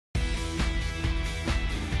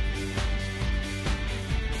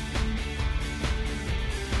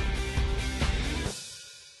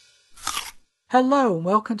Hello and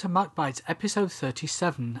welcome to MacBites episode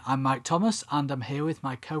 37. I'm Mike Thomas and I'm here with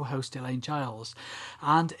my co-host Elaine Giles.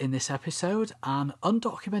 And in this episode, an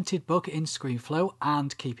undocumented bug in ScreenFlow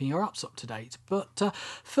and keeping your apps up to date. But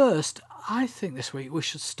first, I think this week we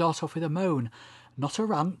should start off with a moan. Not a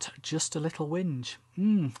rant, just a little whinge.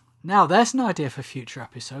 Now there's an idea for future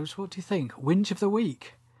episodes. What do you think? Whinge of the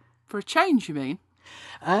week? For a change, you mean?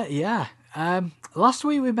 Yeah. Last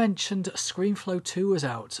week we mentioned ScreenFlow 2 was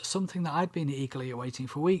out, something that I'd been eagerly awaiting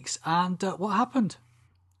for weeks, and what happened?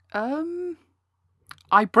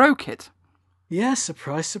 I broke it. Yeah,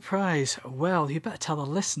 surprise, surprise. Well, you better tell the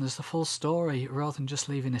listeners the full story rather than just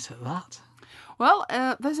leaving it at that. Well,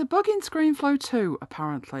 there's a bug in ScreenFlow 2,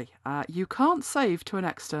 apparently. You can't save to an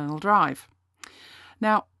external drive.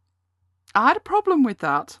 Now, I had a problem with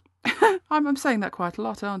that. I'm saying that quite a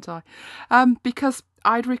lot, aren't I? Because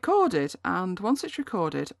I'd recorded, and once it's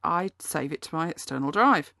recorded, I'd save it to my external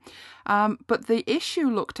drive. But the issue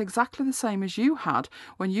looked exactly the same as you had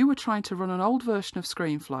when you were trying to run an old version of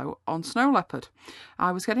ScreenFlow on Snow Leopard.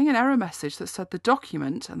 I was getting an error message that said the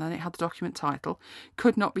document, and then it had the document title,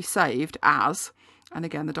 could not be saved as, and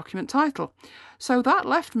again the document title. So that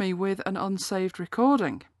left me with an unsaved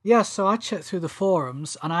recording. Yeah, so I checked through the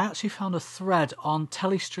forums and I actually found a thread on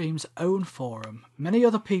Telestream's own forum. Many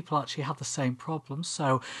other people actually had the same problem,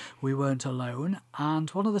 so we weren't alone. And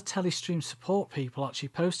one of the Telestream support people actually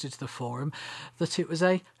posted to the forum that it was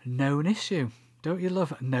a known issue. Don't you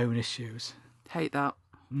love known issues? Hate that.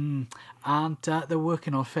 And they're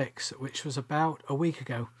working on a fix, which was about a week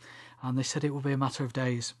ago. And they said it will be a matter of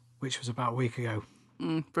days, which was about a week ago.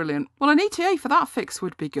 Brilliant. Well, an ETA for that fix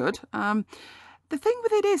would be good. The thing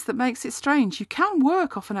with it is that makes it strange. You can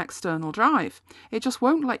work off an external drive. It just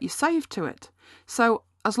won't let you save to it. So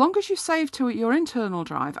as long as you save to it your internal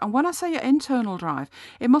drive, and when I say your internal drive,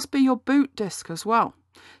 it must be your boot disk as well.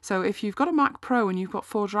 So if you've got a Mac Pro and you've got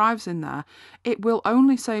 4 drives in there, it will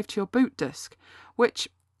only save to your boot disk, which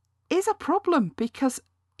is a problem because,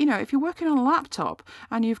 you know, if you're working on a laptop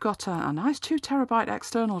and you've got a nice 2 terabyte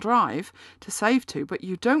external drive to save to, but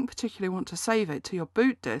you don't particularly want to save it to your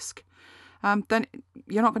boot disk, then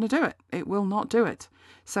you're not going to do it. It will not do it.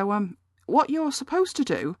 So what you're supposed to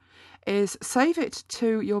do is save it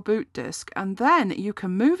to your boot disk, and then you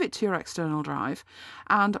can move it to your external drive.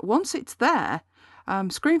 And once it's there,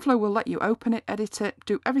 ScreenFlow will let you open it, edit it,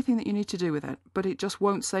 do everything that you need to do with it, but it just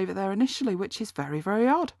won't save it there initially, which is very, very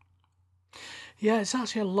odd. Yeah, it's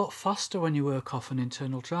actually a lot faster when you work off an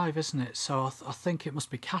internal drive, isn't it? So I think it must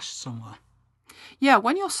be cached somewhere. Yeah,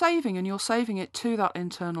 when you're saving and you're saving it to that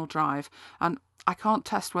internal drive, and I can't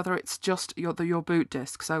test whether it's just your boot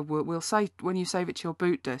disk, so we'll say when you save it to your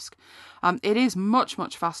boot disk, it is much,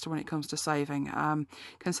 much faster when it comes to saving.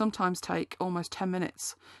 Can sometimes take almost 10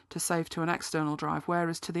 minutes to save to an external drive,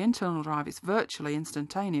 whereas to the internal drive it's virtually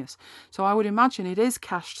instantaneous. So I would imagine it is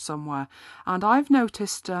cached somewhere, and I've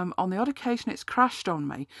noticed on the odd occasion it's crashed on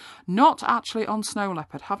me, not actually on Snow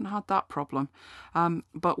Leopard, haven't had that problem,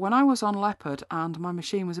 but when I was on Leopard and my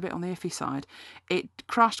machine was a bit on the iffy side, it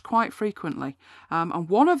crashed quite frequently. And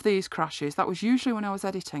one of these crashes, that was usually when I was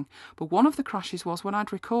editing, but one of the crashes was when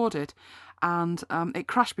I'd recorded and it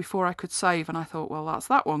crashed before I could save, and I thought, well, that's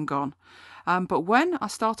that one gone. But when I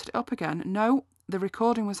started it up again, no, the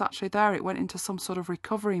recording was actually there. It went into some sort of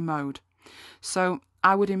recovery mode. So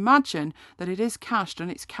I would imagine that it is cached, and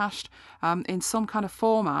it's cached in some kind of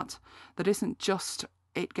format that isn't just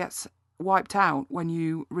it gets wiped out when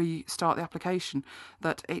you restart the application,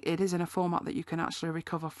 that it is in a format that you can actually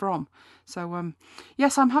recover from. So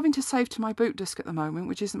yes, I'm having to save to my boot disk at the moment,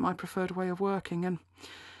 which isn't my preferred way of working. And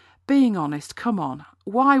being honest, come on,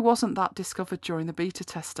 why wasn't that discovered during the beta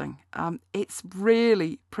testing? It's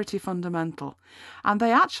really pretty fundamental, and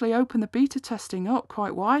they actually open the beta testing up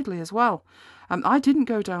quite widely as well. I didn't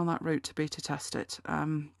go down that route to beta test it.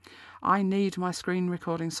 I need my screen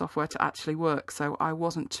recording software to actually work, so I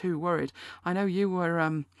wasn't too worried. I know you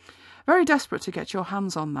were very desperate to get your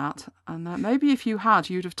hands on that, and maybe if you had,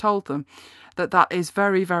 you'd have told them that that is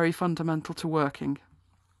very, very fundamental to working.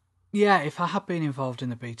 Yeah, if I had been involved in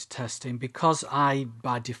the beta testing, because I,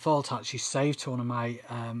 by default, actually saved to one of my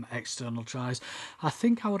external drives, I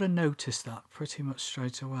think I would have noticed that pretty much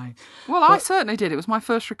straight away. Well, I certainly did. It was my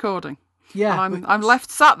first recording. Yeah, and I'm left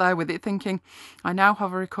sat there with it thinking, I now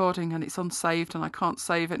have a recording and it's unsaved and I can't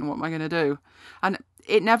save it, and what am I going to do? And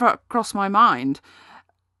it never crossed my mind,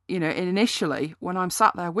 you know, initially when I'm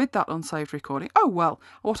sat there with that unsaved recording, oh, well,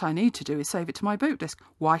 what I need to do is save it to my boot disk.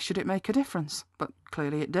 Why should it make a difference? But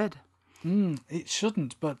clearly it did. It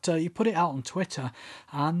shouldn't, but you put it out on Twitter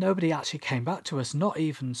and nobody actually came back to us, not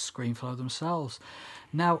even ScreenFlow themselves.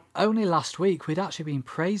 Now, only last week we'd actually been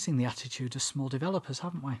praising the attitude of small developers,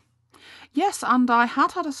 haven't we? Yes, and I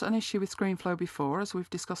had an issue with ScreenFlow before, as we've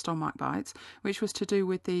discussed on MacBites, which was to do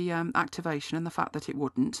with the activation and the fact that it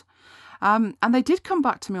wouldn't. And they did come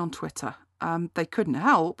back to me on Twitter. They couldn't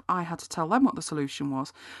help. I had to tell them what the solution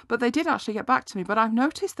was. But they did actually get back to me. But I've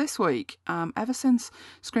noticed this week, ever since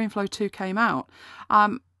ScreenFlow 2 came out,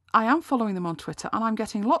 I am following them on Twitter and I'm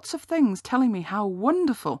getting lots of things telling me how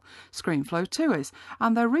wonderful ScreenFlow 2 is.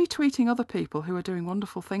 And they're retweeting other people who are doing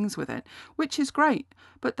wonderful things with it, which is great.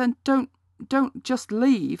 But then don't just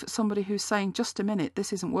leave somebody who's saying, just a minute,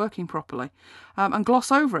 this isn't working properly, and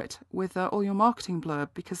gloss over it with all your marketing blurb,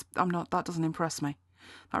 because that doesn't impress me.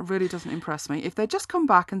 That really doesn't impress me. If they just come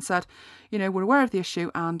back and said, we're aware of the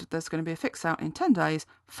issue and there's going to be a fix out in 10 days,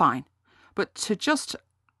 fine. But to just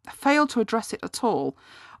fail to address it at all,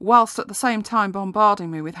 whilst at the same time bombarding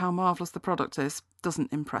me with how marvellous the product is,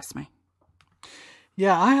 doesn't impress me.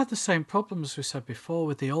 Yeah, I had the same problems we said before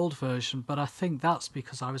with the old version, but I think that's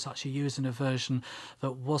because I was actually using a version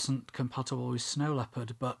that wasn't compatible with Snow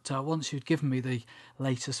Leopard. But once you'd given me the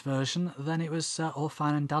latest version, then it was all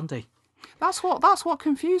fine and dandy. That's what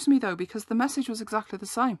confused me, though, because the message was exactly the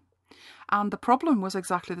same. And the problem was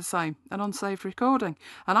exactly the same, an unsaved recording.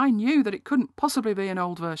 And I knew that it couldn't possibly be an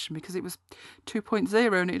old version because it was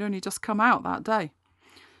 2.0 and it had only just come out that day.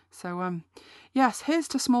 So, yes, here's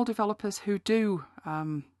to small developers who do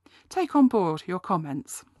take on board your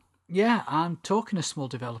comments. Yeah, and talking of small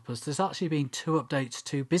developers, there's actually been 2 updates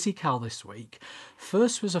to BusyCal this week.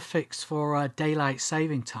 First was a fix for daylight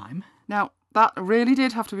saving time. Now, that really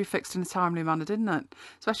did have to be fixed in a timely manner, didn't it?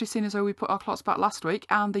 Especially seeing as though we put our clocks back last week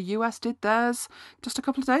and the US did theirs just a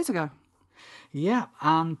couple of days ago. Yeah,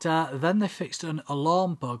 and then they fixed an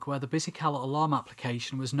alarm bug where the BusyCal alarm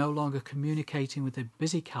application was no longer communicating with the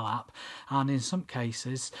BusyCal app, and in some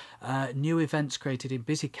cases, new events created in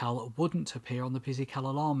BusyCal wouldn't appear on the BusyCal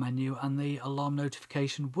alarm menu and the alarm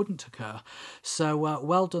notification wouldn't occur. So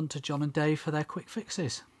well done to John and Dave for their quick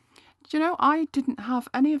fixes. Do you know, I didn't have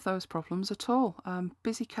any of those problems at all.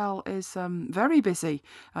 BusyCal is very busy.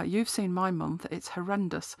 You've seen my month. It's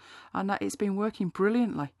horrendous. And it's been working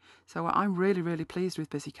brilliantly. So I'm really, really pleased with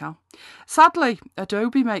BusyCal. Sadly,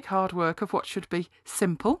 Adobe make hard work of what should be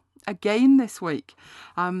simple again this week.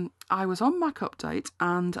 I was on Mac Update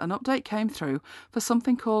and an update came through for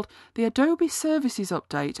something called the Adobe Services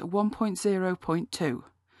Update 1.0.2.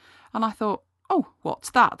 And I thought, oh, what's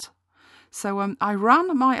that? So I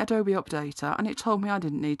ran my Adobe Updater and it told me I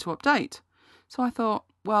didn't need to update. So I thought,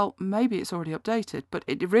 well, maybe it's already updated, but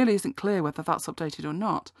it really isn't clear whether that's updated or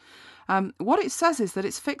not. What it says is that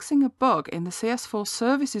it's fixing a bug in the CS4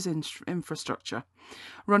 services infrastructure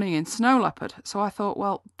running in Snow Leopard. So I thought,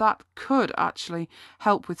 well, that could actually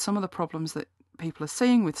help with some of the problems that people are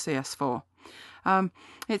seeing with CS4.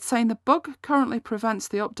 It's saying the bug currently prevents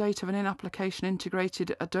the update of an in-application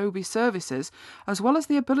integrated Adobe services, as well as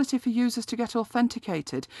the ability for users to get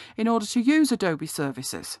authenticated in order to use Adobe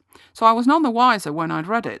services. So I was none the wiser when I'd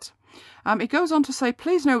read it. It goes on to say,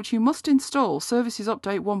 please note you must install Services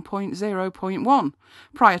Update 1.0.1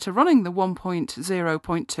 prior to running the 1.0.2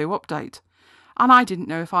 update. And I didn't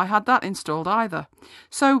know if I had that installed either.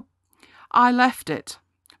 So I left it,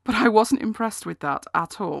 but I wasn't impressed with that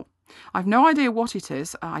at all. I've no idea what it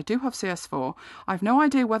is. I do have CS4. I've no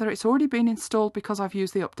idea whether it's already been installed because I've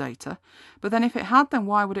used the updater. But then if it had, then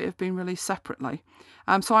why would it have been released separately?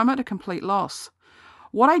 So I'm at a complete loss.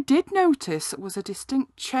 What I did notice was a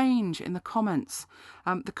distinct change in the comments.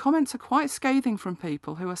 The comments are quite scathing from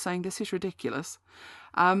people who are saying this is ridiculous.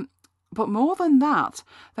 But more than that,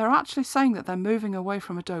 they're actually saying that they're moving away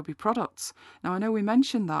from Adobe products. Now, I know we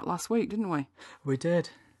mentioned that last week, didn't we? We did.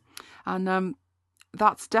 And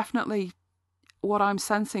that's definitely what I'm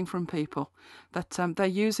sensing from people, that they're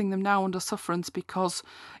using them now under sufferance because,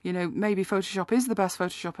 maybe Photoshop is the best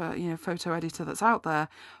photo editor that's out there,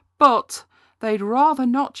 but they'd rather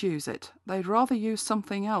not use it. They'd rather use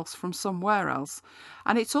something else from somewhere else.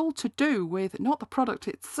 And it's all to do with not the product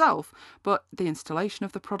itself, but the installation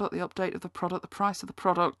of the product, the update of the product, the price of the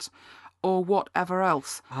product, or whatever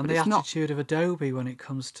else. And the attitude of Adobe when it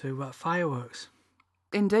comes to fireworks.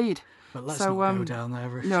 Indeed. But let's not go down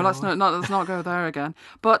there. No, let's not go there again.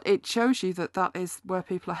 But it shows you that is where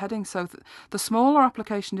people are heading. So the smaller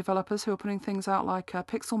application developers who are putting things out like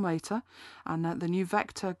Pixelmator and the new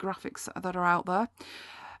vector graphics that are out there,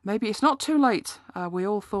 maybe it's not too late. We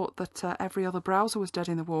all thought that every other browser was dead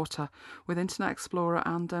in the water with Internet Explorer,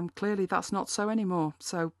 and clearly that's not so anymore.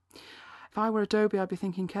 So if I were Adobe, I'd be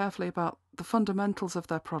thinking carefully about the fundamentals of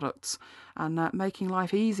their products and making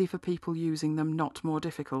life easy for people using them, not more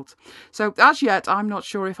difficult. So as yet, I'm not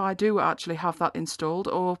sure if I do actually have that installed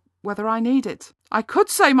or whether I need it. I could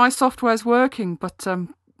say my software's working, but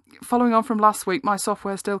following on from last week, my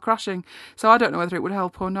software's still crashing, so I don't know whether it would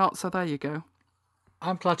help or not, so there you go.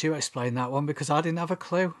 I'm glad you explained that one because I didn't have a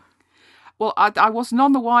clue. Well, I was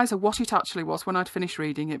none the wiser what it actually was when I'd finished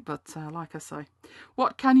reading it, but like I say,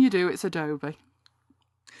 what can you do? It's Adobe.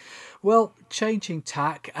 Well, changing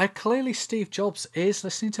tack, clearly Steve Jobs is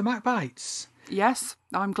listening to MacBites. Yes,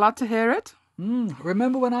 I'm glad to hear it.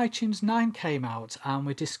 Remember when iTunes 9 came out and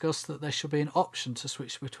we discussed that there should be an option to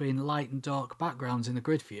switch between light and dark backgrounds in the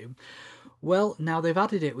grid view? Well, now they've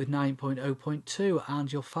added it with 9.0.2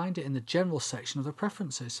 and you'll find it in the general section of the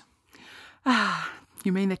preferences.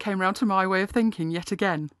 You mean they came round to my way of thinking yet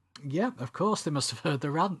again? Yeah, of course, they must have heard the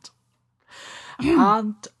rant.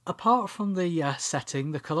 And apart from the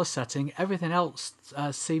setting, the colour setting, everything else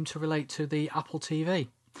seemed to relate to the Apple TV.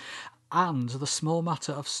 And the small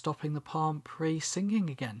matter of stopping the Palm Pre singing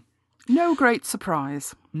again. No great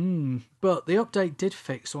surprise. But the update did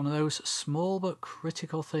fix one of those small but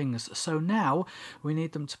critical things. So now we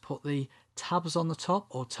need them to put the tabs on the top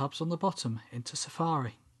or tabs on the bottom into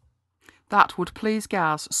Safari. That would please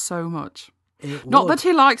Gaz so much. Not that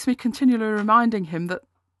he likes me continually reminding him that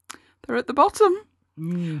they're at the bottom.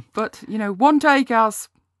 But, one day, Gaz,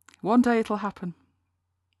 one day it'll happen.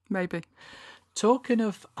 Maybe. Talking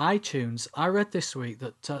of iTunes, I read this week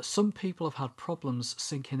that some people have had problems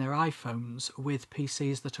syncing their iPhones with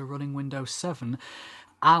PCs that are running Windows 7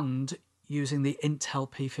 and using the Intel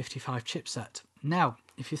P55 chipset. Now,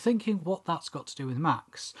 if you're thinking what that's got to do with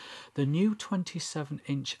Macs, the new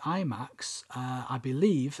 27-inch iMacs, I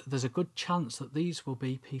believe there's a good chance that these will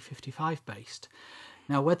be P55 based.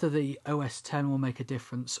 Now, whether the OS X will make a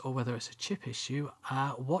difference or whether it's a chip issue,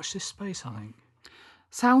 watch this space, I think.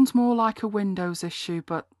 Sounds more like a Windows issue,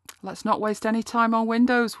 but let's not waste any time on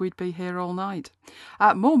Windows. We'd be here all night.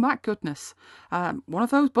 More Mac goodness. One of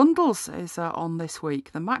those bundles is on this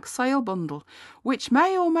week, the Mac Sale Bundle, which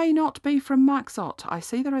may or may not be from Maxot. I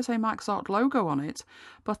see there is a Maxot logo on it,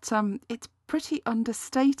 but it's pretty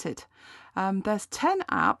understated. There's 10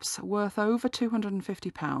 apps worth over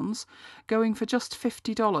 £250, going for just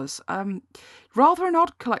 $50. Rather an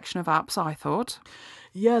odd collection of apps, I thought.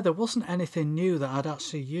 Yeah, there wasn't anything new that I'd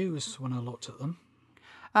actually used when I looked at them.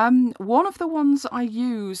 One of the ones I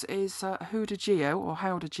use is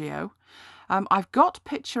Howdageo. I've got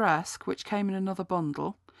Picturesque, which came in another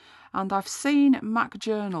bundle, and I've seen Mac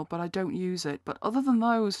Journal, but I don't use it. But other than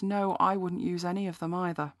those, no, I wouldn't use any of them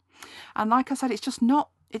either. And like I said, it's just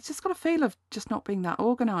got a feel of just not being that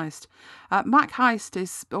organised. Mac Heist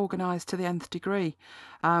is organised to the nth degree,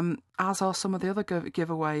 as are some of the other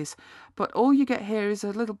giveaways. But all you get here is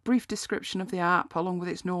a little brief description of the app along with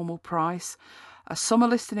its normal price. Some are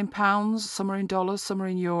listed in pounds, some are in dollars, some are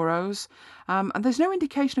in euros. And there's no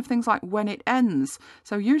indication of things like when it ends.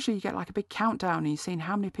 So usually you get like a big countdown and you've seen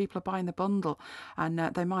how many people are buying the bundle, and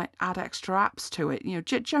they might add extra apps to it,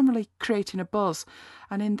 generally creating a buzz.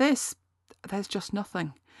 And in this, there's just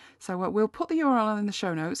nothing. So we'll put the URL in the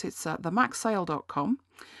show notes. It's themacsale.com.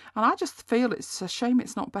 And I just feel it's a shame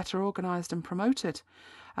it's not better organised and promoted.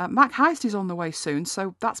 Mac Heist is on the way soon,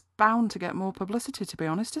 so that's bound to get more publicity, to be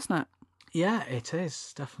honest, isn't it? Yeah, it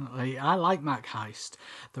is, definitely. I like Mac Heist,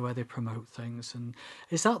 the way they promote things. And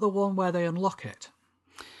is that the one where they unlock it?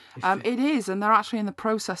 It is, and they're actually in the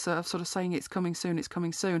process of sort of saying it's coming soon, it's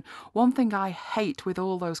coming soon. One thing I hate with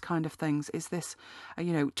all those kind of things is this,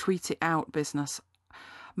 tweet it out business.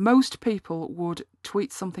 Most people would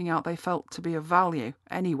tweet something out they felt to be of value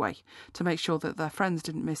anyway, to make sure that their friends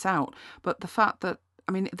didn't miss out. But the fact that,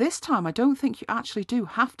 this time I don't think you actually do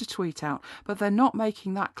have to tweet out, but they're not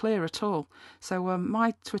making that clear at all. So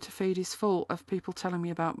my Twitter feed is full of people telling me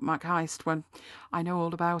about Mac Heist when I know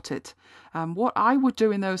all about it. What I would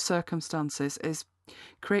do in those circumstances is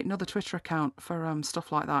create another Twitter account for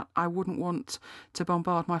stuff like that. I wouldn't want to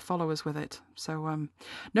bombard my followers with it. So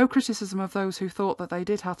no criticism of those who thought that they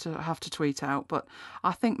did have to tweet out, but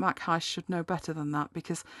I think Mac Heist should know better than that,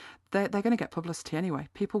 because they're going to get publicity anyway.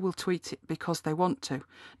 People will tweet it because they want to,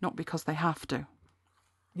 not because they have to.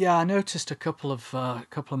 Yeah, I noticed a couple of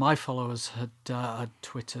my followers had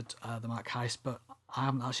twittered the Mac Heist, but I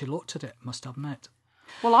haven't actually looked at it, must admit.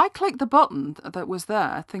 Well, I clicked the button that was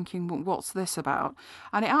there thinking, well, what's this about?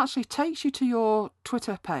 And it actually takes you to your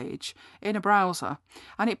Twitter page in a browser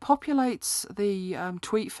and it populates the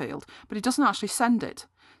tweet field, but it doesn't actually send it.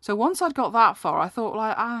 So once I'd got that far, I thought,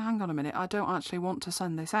 hang on a minute, I don't actually want to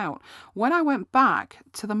send this out. When I went back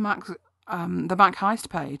to the Mac Heist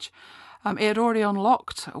page, It had already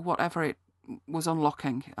unlocked whatever it was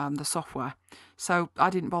unlocking, the software. So I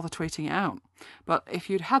didn't bother tweeting it out. But if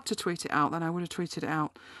you'd had to tweet it out, then I would have tweeted it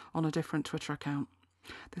out on a different Twitter account.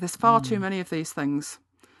 There's far too many of these things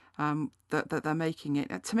that they're making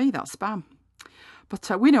it. To me, that's spam.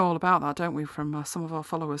 But we know all about that, don't we, from some of our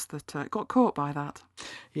followers that got caught by that.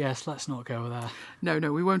 Yes, let's not go there.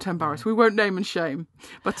 No, we won't embarrass. We won't name and shame.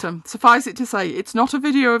 But suffice it to say, it's not a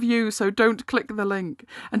video of you, so don't click the link.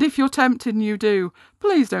 And if you're tempted and you do,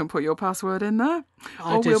 please don't put your password in there,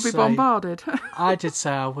 or we'll be bombarded. I did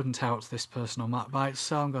say I wouldn't out this person on MacBytes,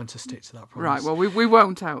 so I'm going to stick to that promise. Right, well, we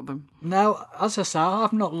won't out them. Now, as I say,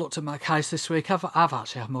 I've not looked at Mac this week. I've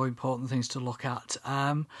actually had more important things to look at.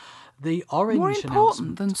 The Orange More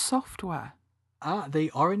important than software. The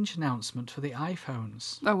Orange announcement for the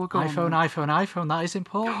iPhones. Oh, we'll go iPhone. That is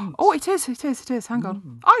important. Oh, it is. Hang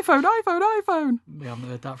on. iPhone. We haven't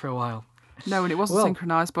heard that for a while. No, and it wasn't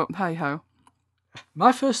synchronised, but hey-ho.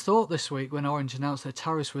 My first thought this week when Orange announced their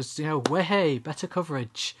tariffs was, way better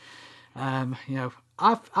coverage.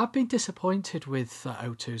 I've been disappointed with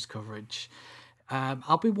O2's coverage.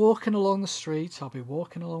 I'll be walking along the street, I'll be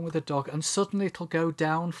walking along with a dog, and suddenly it'll go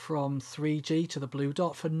down from 3G to the blue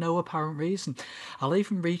dot for no apparent reason. I'll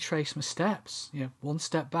even retrace my steps, one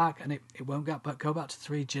step back, and it won't go back to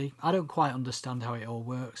 3G. I don't quite understand how it all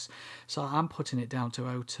works, so I'm putting it down to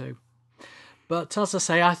O2. But as I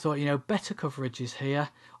say, I thought, better coverage is here.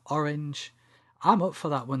 Orange, I'm up for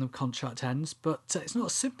that when the contract ends, but it's not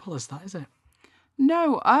as simple as that, is it?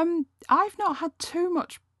 No, I've not had too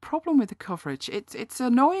much problem with the coverage. It's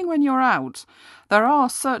annoying when you're out. There are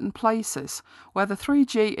certain places where the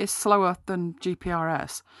 3G is slower than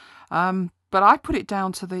GPRS, but I put it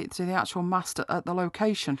down to the actual mast at the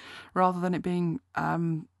location rather than it being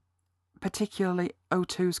particularly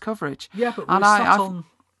O2's coverage. Yeah, but we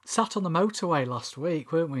sat on the motorway last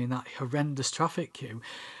week, weren't we, in that horrendous traffic queue,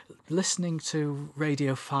 listening to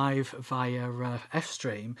Radio 5 via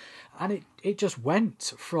F-Stream, and it just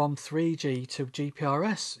went from 3G to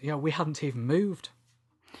GPRS. We hadn't even moved.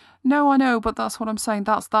 No, I know, but that's what I'm saying.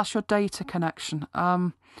 That's your data connection. I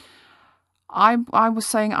was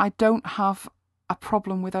saying I don't have a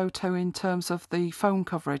problem with O2 in terms of the phone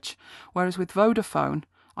coverage, whereas with Vodafone,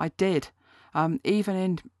 I did. Even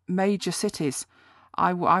in major cities,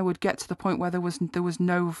 I would get to the point where there was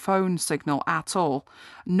no phone signal at all.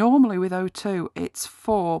 Normally with O2 it's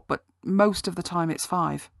 4, but most of the time it's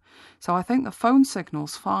 5. So I think the phone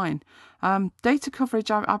signal's fine. Data coverage,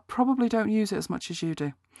 I probably don't use it as much as you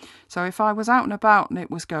do. So if I was out and about and it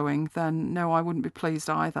was going, then no, I wouldn't be pleased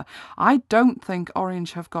either. I don't think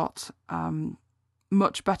Orange have got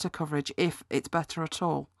much better coverage, if it's better at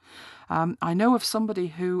all. I know of somebody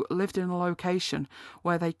who lived in a location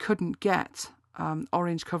where they couldn't get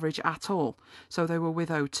Orange coverage at all, so they were with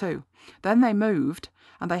O2. Then they moved,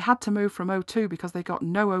 and they had to move from O2 because they got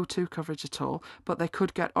no O2 coverage at all, but they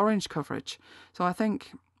could get Orange coverage. So I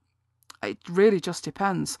think it really just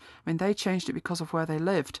depends. I mean, they changed it because of where they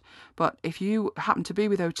lived, but if you happen to be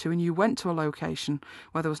with O2 and you went to a location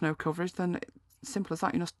where there was no coverage, then simple as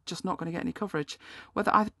that, you're just not going to get any coverage.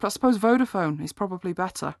 I suppose Vodafone is probably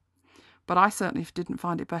better, but I certainly didn't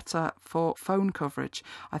find it better for phone coverage.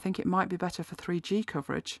 I think it might be better for 3G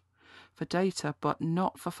coverage, for data, but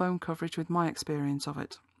not for phone coverage with my experience of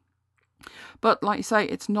it. But like you say,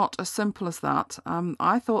 it's not as simple as that.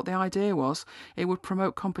 I thought the idea was it would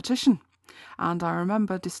promote competition. And I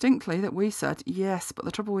remember distinctly that we said, yes, but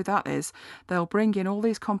the trouble with that is they'll bring in all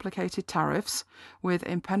these complicated tariffs with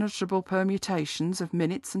impenetrable permutations of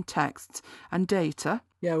minutes and texts and data.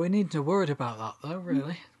 Yeah, we needn't have worried about that though,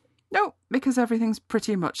 really. No, because everything's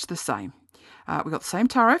pretty much the same. We've got the same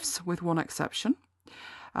tariffs with one exception,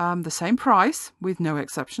 the same price with no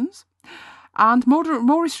exceptions, and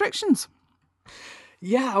more restrictions.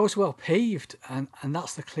 Yeah, I was well peeved, and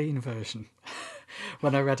that's the clean version.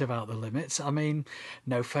 When I read about the limits, I mean,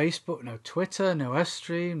 no Facebook, no Twitter, no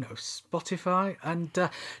F-Stream, no Spotify, and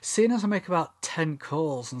seeing as I make about 10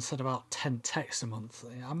 calls instead of about 10 texts a month,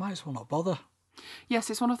 I might as well not bother. Yes,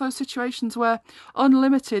 it's one of those situations where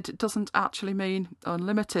unlimited doesn't actually mean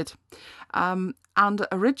unlimited. And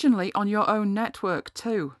originally on your own network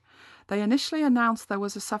too. They initially announced there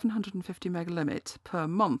was a 750 meg limit per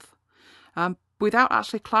month, without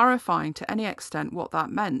actually clarifying to any extent what that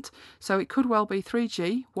meant. So it could well be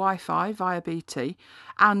 3G, Wi-Fi via BT,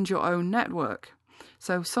 and your own network.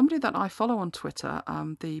 So somebody that I follow on Twitter,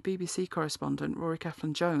 the BBC correspondent, Rory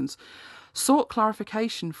Keflin-Jones, sought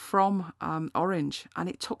clarification from Orange, and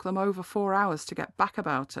it took them over 4 hours to get back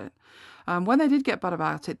about it. When they did get back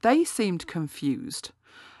about it, they seemed confused.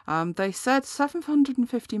 They said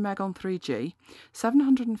 750 meg on 3G,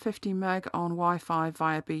 750 meg on Wi-Fi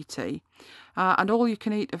via BT, and all you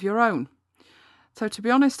can eat of your own. So to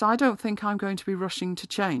be honest, I don't think I'm going to be rushing to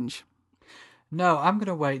change. No, I'm going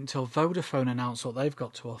to wait until Vodafone announce what they've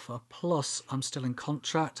got to offer. Plus, I'm still in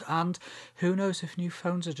contract, and who knows if new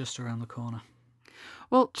phones are just around the corner.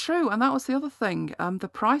 Well, true, and that was the other thing. The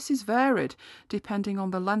prices varied depending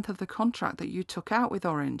on the length of the contract that you took out with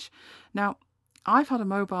Orange. Now, I've had a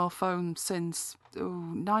mobile phone since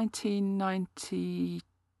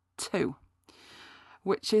 1992.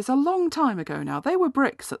 Which is a long time ago now. They were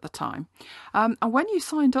bricks at the time. And when you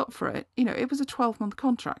signed up for it, it was a 12-month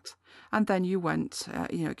contract. And then you went,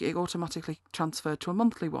 it automatically transferred to a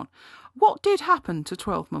monthly one. What did happen to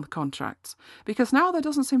 12-month contracts? Because now there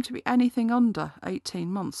doesn't seem to be anything under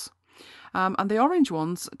 18 months. And the Orange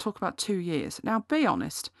ones talk about 2 years. Now, be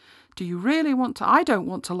honest. Do you really want to... I don't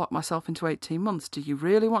want to lock myself into 18 months. Do you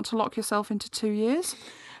really want to lock yourself into 2 years?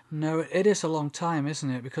 No, it is a long time, isn't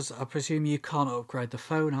it? Because I presume you can't upgrade the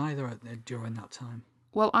phone either during that time.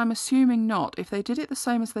 Well, I'm assuming not. If they did it the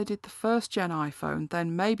same as they did the first gen iPhone,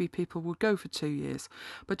 then maybe people would go for 2 years.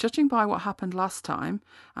 But judging by what happened last time,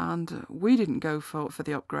 and we didn't go for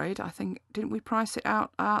the upgrade, I think, didn't we price it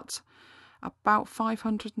out at about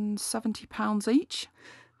 £570 each?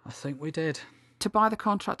 I think we did. To buy the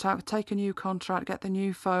contract out, take a new contract, get the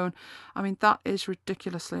new phone. I mean, that is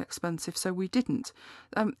ridiculously expensive, so we didn't.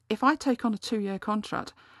 If I take on a 2-year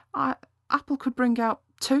contract, Apple could bring out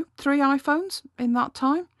 2-3 iPhones in that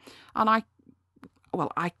time, and I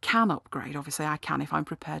can upgrade. Obviously, I can if I'm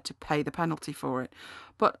prepared to pay the penalty for it,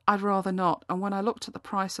 but I'd rather not. And when I looked at the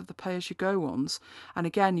price of the pay-as-you-go ones, and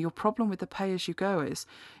again, your problem with the pay-as-you-go is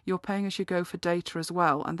you're paying as you go for data as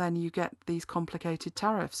well, and then you get these complicated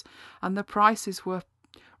tariffs, and the prices were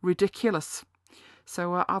ridiculous.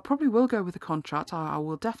 So I probably will go with the contract. I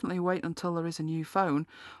will definitely wait until there is a new phone,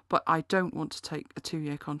 but I don't want to take a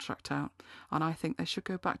 2-year contract out. And I think they should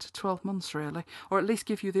go back to 12 months, really, or at least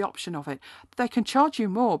give you the option of it. They can charge you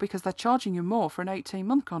more because they're charging you more for an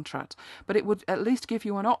 18-month contract, but it would at least give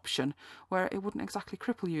you an option where it wouldn't exactly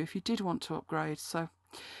cripple you if you did want to upgrade. So...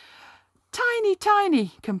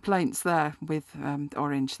 tiny complaints there with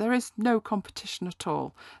Orange. There is no competition at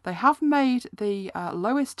all. They have made the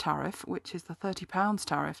lowest tariff, which is the £30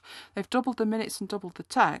 tariff. They've doubled the minutes and doubled the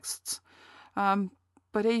texts.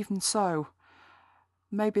 But even so,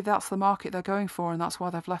 maybe that's the market they're going for, and that's why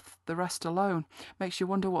they've left the rest alone. Makes you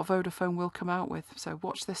wonder what Vodafone will come out with. So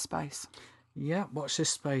watch this space. Yeah, watch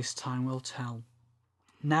this space. Time will tell.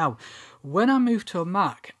 Now, when I moved to a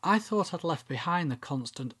Mac, I thought I'd left behind the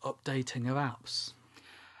constant updating of apps.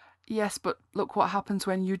 Yes, but look what happens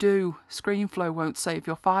when you do. ScreenFlow won't save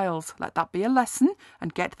your files. Let that be a lesson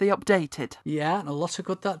and get the updated. Yeah, and a lot of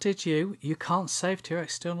good that did you. You can't save to your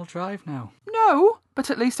external drive now. No,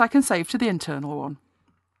 but at least I can save to the internal one.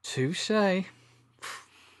 Touché.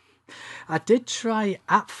 I did try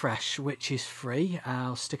AppFresh, which is free.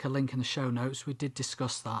 I'll stick a link in the show notes. We did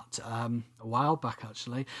discuss that a while back,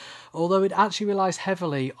 actually. Although it actually relies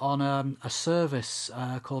heavily on a service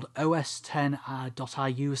called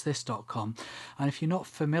os10.iusethis.com. And if you're not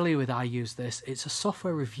familiar with iUseThis, it's a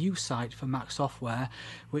software review site for Mac software,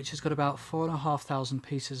 which has got about 4,500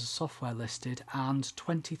 pieces of software listed and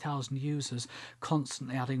 20,000 users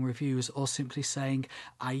constantly adding reviews or simply saying,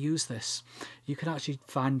 I use this. You can actually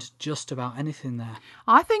find just about anything there.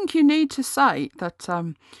 I think you need to say that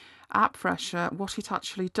AppFresh, what it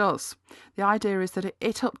actually does. The idea is that it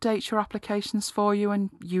updates your applications for you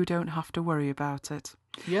and you don't have to worry about it.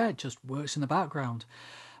 Yeah, it just works in the background.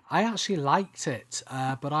 I actually liked it,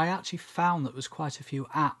 but I actually found that there was quite a few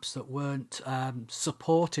apps that weren't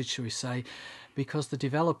supported, shall we say, because the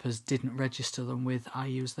developers didn't register them with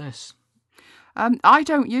iUseThis. I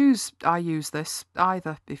don't use iUseThis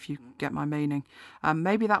either, if you get my meaning.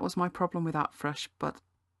 Maybe that was my problem with AppFresh, but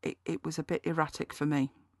it was a bit erratic for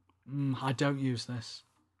me. I don't use this.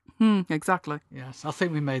 Exactly. Yes, I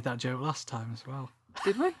think we made that joke last time as well.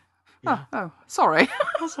 Did we? Yeah. Oh, sorry.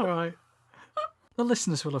 That's all right. The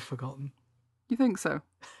listeners will have forgotten. You think so?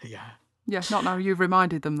 Yeah. Yeah, not now you've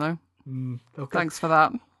reminded them, though. Okay. Thanks for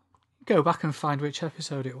that. Go back and find which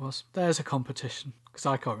episode it was. There's a competition, because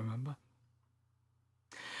I can't remember.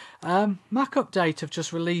 Mac Update have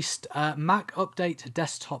just released Mac Update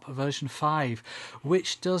Desktop version 5,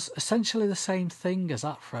 which does essentially the same thing as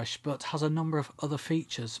AppFresh, but has a number of other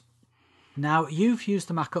features. Now, you've used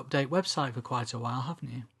the Mac Update website for quite a while,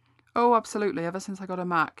 haven't you? Oh, absolutely. Ever since I got a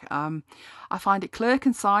Mac. I find it clear,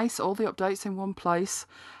 concise, all the updates in one place.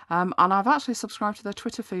 And I've actually subscribed to their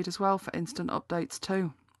Twitter feed as well for instant updates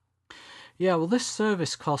too. Yeah, well, this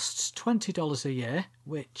service costs $20 a year,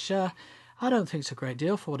 which I don't think is a great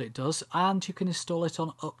deal for what it does, and you can install it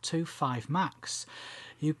on up to 5 Macs.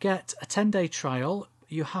 You get a 10-day trial.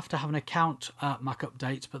 You have to have an account at Mac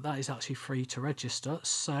Update, but that is actually free to register.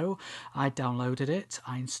 So I downloaded it,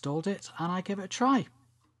 I installed it, and I gave it a try.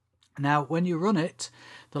 Now, when you run it,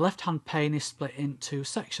 the left-hand pane is split into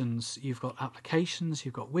sections. You've got applications,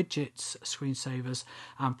 you've got widgets, screensavers,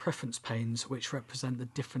 and preference panes, which represent the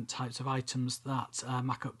different types of items that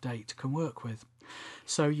Mac Update can work with.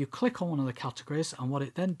 So you click on one of the categories, and what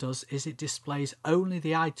it then does is it displays only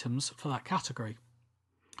the items for that category.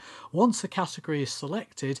 Once the category is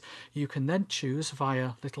selected, you can then choose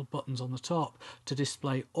via little buttons on the top to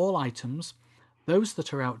display all items, those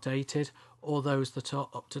that are outdated, or those that are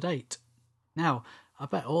up to date. Now, I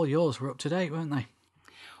bet all yours were up to date, weren't they?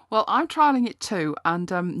 Well, I'm trialling it too, and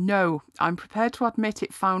no, I'm prepared to admit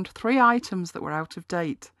it found 3 items that were out of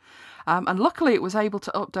date. And luckily it was able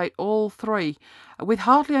to update all 3 with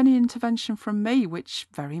hardly any intervention from me, which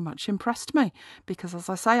very much impressed me, because as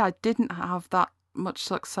I say, I didn't have that much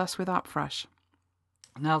success with AppFresh.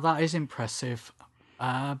 Now, that is impressive,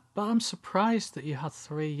 but I'm surprised that you had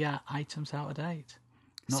 3 items out of date.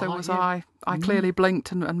 Not So like was you. I. I clearly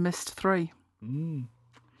blinked and missed 3.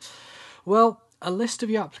 Well, a list of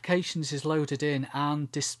your applications is loaded in and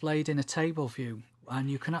displayed in a table view, and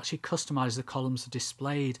you can actually customize the columns that are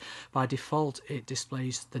displayed. By default, it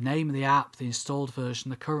displays the name of the app, the installed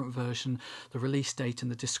version, the current version, the release date, and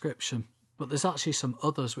the description. But there's actually some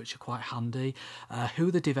others which are quite handy. Who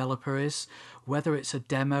the developer is, whether it's a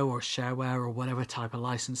demo or shareware or whatever type of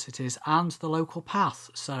license it is, and the local path,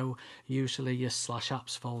 so usually your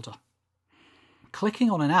 /apps folder. Clicking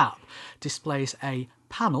on an app displays a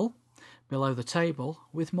panel below the table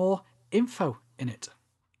with more info in it.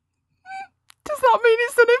 Does that mean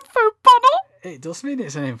it's an info panel? It does mean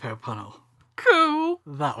it's an info panel. Cool.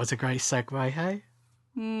 That was a great segue, hey?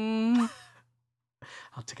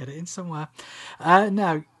 Had to get it in somewhere.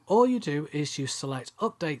 Now, all you do is you select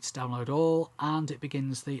Updates, Download All, and it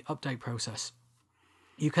begins the update process.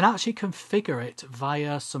 You can actually configure it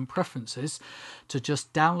via some preferences to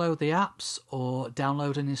just download the apps or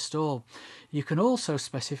download and install. You can also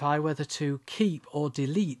specify whether to keep or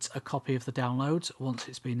delete a copy of the downloads once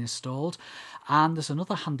it's been installed. And there's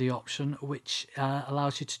another handy option which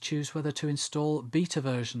allows you to choose whether to install beta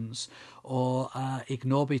versions or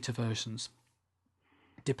ignore beta versions.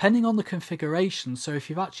 Depending on the configuration, so if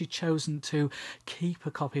you've actually chosen to keep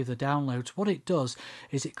a copy of the downloads, what it does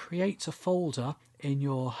is it creates a folder in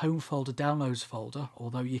your home folder downloads folder,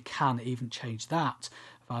 although you can even change that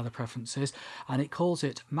via the preferences, and it calls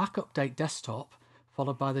it Mac Update Desktop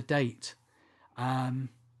followed by the date. And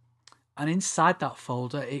inside that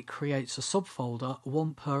folder it creates a subfolder,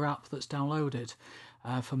 one per app that's downloaded.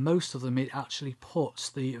 For most of them it actually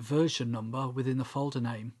puts the version number within the folder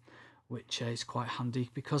name, which is quite handy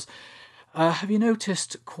because have you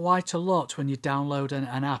noticed quite a lot when you download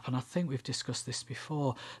an app, and I think we've discussed this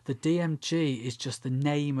before, the DMG is just the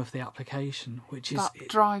name of the application, which is... That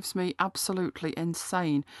drives me absolutely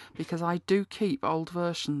insane because I do keep old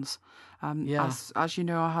versions. As you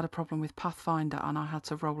know, I had a problem with Pathfinder and I had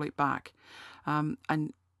to roll it back.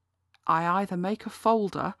 And I either make a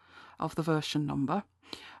folder of the version number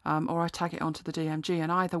or I tag it onto the DMG,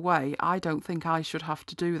 and either way, I don't think I should have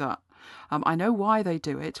to do that. I know why they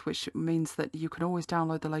do it, which means that you can always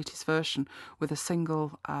download the latest version with a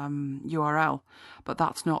single URL, but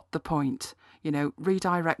that's not the point. You know,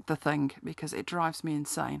 redirect the thing because it drives me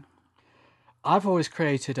insane. I've always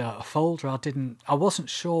created a folder. I wasn't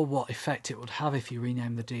sure what effect it would have if you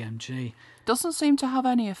rename the DMG. Doesn't seem to have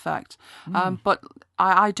any effect, but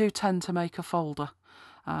I do tend to make a folder.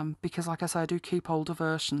 Because like I say, I do keep older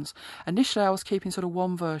versions. Initially I was keeping sort of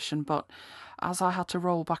one version, but as I had to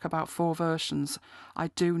roll back about 4 versions, I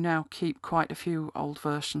do now keep quite a few old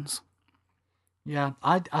versions. Yeah,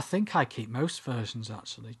 I think I keep most versions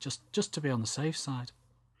actually, just to be on the safe side.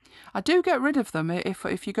 I do get rid of them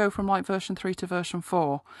if you go from like version 3 to version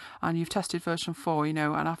 4 and you've tested version 4, you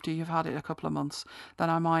know, and after you've had it a couple of months, then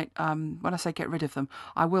I might, when I say get rid of them,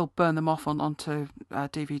 I will burn them off onto a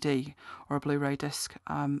DVD or a Blu-ray disc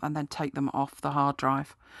and then take them off the hard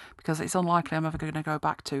drive because it's unlikely I'm ever going to go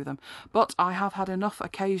back to them. But I have had enough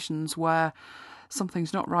occasions where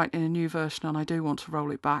something's not right in a new version and I do want to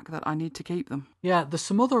roll it back that I need to keep them. Yeah, there's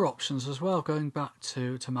some other options as well, going back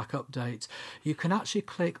to Mac Update. You can actually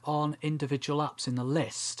click on individual apps in the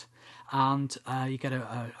list and you get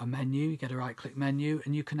a menu, you get a right-click menu,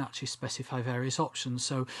 and you can actually specify various options.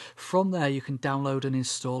 So from there, you can download and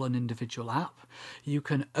install an individual app. You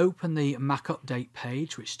can open the Mac Update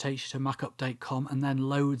page, which takes you to macupdate.com and then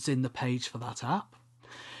loads in the page for that app.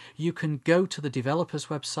 You can go to the developer's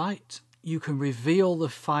website. You can reveal the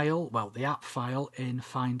file, well, the app file in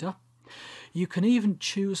Finder. You can even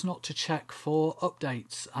choose not to check for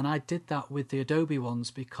updates, and I did that with the Adobe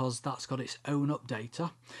ones because that's got its own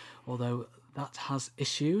updater, although that has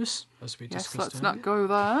issues, as we discussed earlier. Let's not go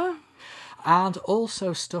there. And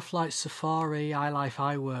also stuff like Safari, iLife,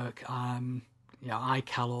 iWork,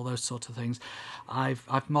 iCal, all those sort of things.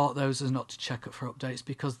 I've marked those as not to check up for updates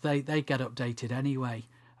because they get updated anyway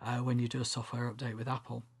when you do a software update with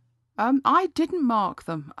Apple. I didn't mark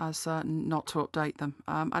them as not to update them,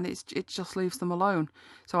 and it just leaves them alone.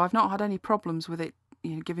 So I've not had any problems with it,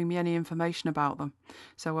 giving me any information about them.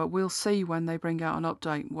 So we'll see when they bring out an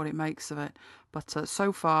update what it makes of it. But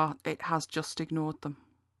so far, it has just ignored them.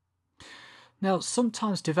 Now,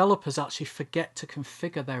 sometimes developers actually forget to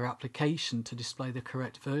configure their application to display the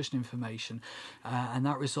correct version information, and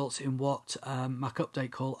that results in what Mac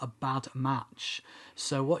Update call a bad match.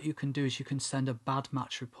 So what you can do is you can send a bad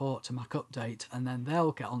match report to Mac Update, and then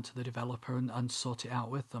they'll get onto the developer and sort it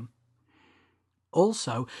out with them.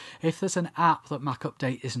 Also, if there's an app that Mac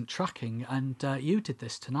Update isn't tracking, and you did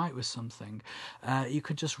this tonight with something, you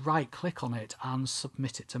can just right-click on it and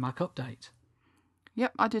submit it to Mac Update.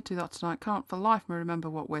 Yep, I did do that tonight. Can't for life me remember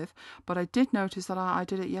what with, but I did notice that I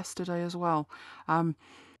did it yesterday as well.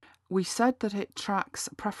 We said that it tracks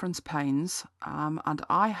preference panes, and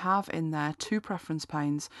I have in there 2 preference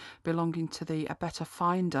panes belonging to the A Better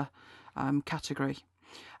Finder category.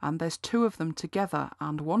 And there's 2 of them together,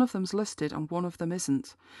 and one of them's listed and one of them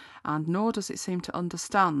isn't. And nor does it seem to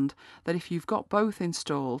understand that if you've got both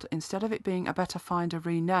installed, instead of it being A Better Finder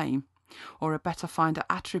Rename, or A Better Finder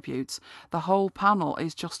Attributes, the whole panel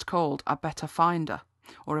is just called A Better Finder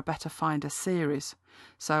or A Better Finder Series.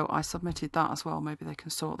 So I submitted that as well. Maybe they can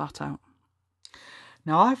sort that out.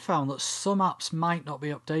 Now, I've found that some apps might not be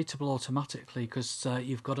updatable automatically because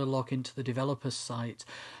you've got to log into the developer's site.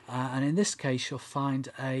 And in this case, you'll find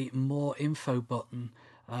a More Info button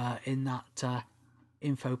in that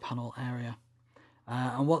info panel area.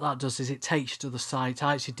 And what that does is it takes you to the site.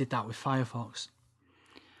 I actually did that with Firefox.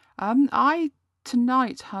 I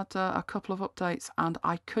tonight had a couple of updates and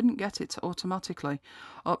I couldn't get it to automatically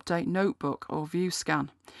update Notebook or ViewScan.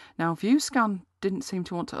 Now, ViewScan didn't seem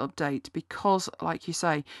to want to update because, like you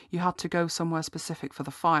say, you had to go somewhere specific for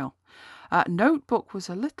the file. Notebook was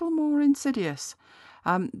a little more insidious.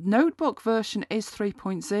 Notebook version is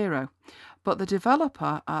 3.0, but the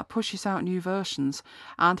developer pushes out new versions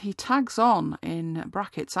and he tags on in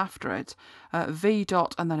brackets after it v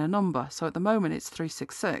dot and then a number. So at the moment it's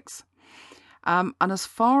 366. And as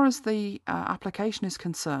far as the application is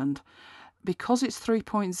concerned, because it's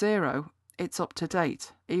 3.0, it's up to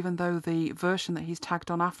date, even though the version that he's tagged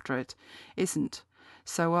on after it isn't.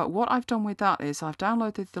 So what I've done with that is I've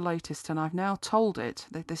downloaded the latest and I've now told it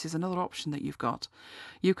that this is another option that you've got.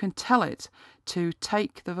 You can tell it to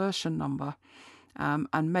take the version number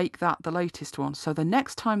and make that the latest one. So the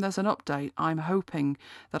next time there's an update, I'm hoping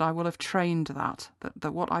that I will have trained that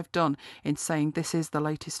what I've done in saying this is the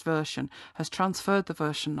latest version has transferred the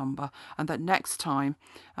version number and that next time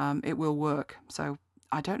it will work. So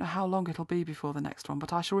I don't know how long it'll be before the next one,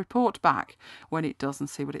 but I shall report back when it does and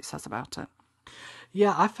see what it says about it.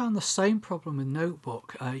 Yeah, I found the same problem with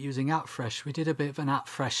Notebook using AppFresh. We did a bit of an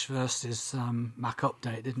AppFresh versus Mac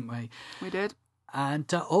Update, didn't we? We did.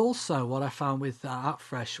 And also what I found with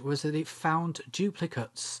AppFresh was that it found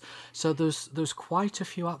duplicates. So there's quite a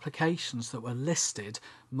few applications that were listed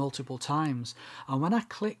multiple times. And when I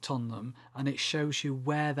clicked on them and it shows you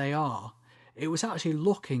where they are, it was actually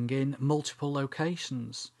looking in multiple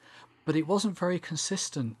locations. But it wasn't very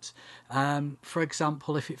consistent. For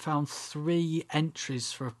example, if it found 3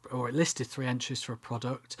 entries or it listed 3 entries for a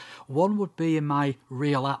product, one would be in my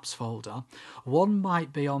Real Apps folder, one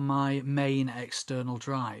might be on my main external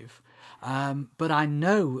drive, but I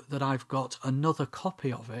know that I've got another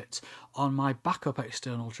copy of it on my backup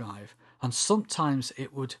external drive, and sometimes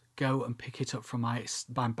it would go and pick it up from my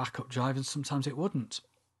backup drive, and sometimes it wouldn't.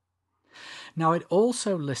 Now, it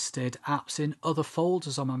also listed apps in other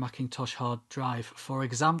folders on my Macintosh hard drive. For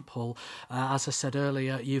example, as I said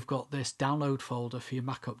earlier, you've got this download folder for your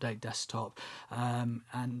Mac Update desktop,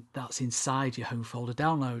 and that's inside your home folder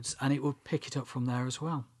downloads, and it will pick it up from there as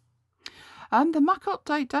well. The Mac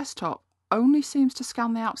Update desktop only seems to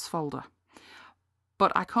scan the apps folder.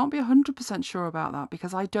 But I can't be 100% sure about that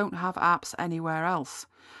because I don't have apps anywhere else.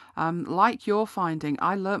 Like you're finding,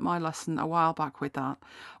 I learnt my lesson a while back with that,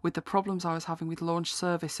 with the problems I was having with launch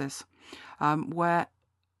services, where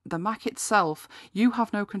the Mac itself, you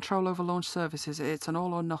have no control over launch services. It's an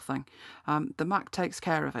all or nothing. The Mac takes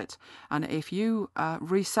care of it. And if you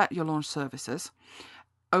reset your launch services,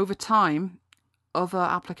 over time, other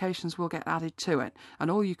applications will get added to it,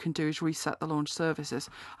 and all you can do is reset the launch services.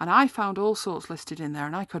 And I found all sorts listed in there,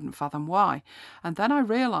 and I couldn't fathom why. And then I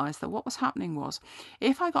realised that what was happening was,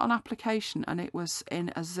 if I got an application and it was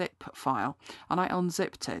in a zip file, and I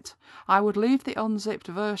unzipped it, I would leave the unzipped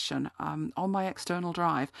version on my external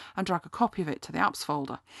drive and drag a copy of it to the apps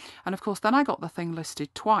folder. And of course, then I got the thing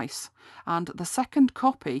listed twice, and the second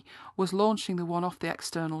copy was launching the one off the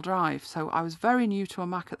external drive. So I was very new to a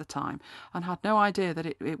Mac at the time and had no idea that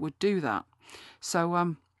it would do that.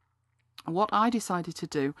 So what I decided to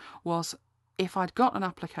do was, if I'd got an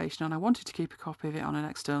application and I wanted to keep a copy of it on an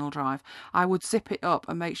external drive, I would zip it up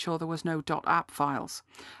and make sure there was no .app files.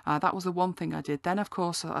 That was the one thing I did. Then, of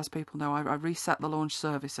course, as people know, I reset the launch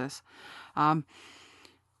services.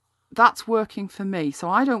 That's working for me, so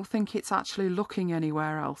I don't think it's actually looking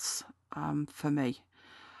anywhere else for me.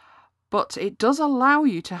 But it does allow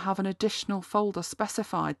you to have an additional folder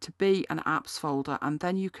specified to be an apps folder, and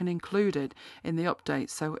then you can include it in the updates.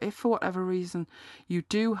 So if for whatever reason you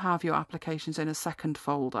do have your applications in a second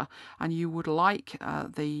folder and you would like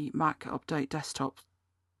the Mac Update Desktop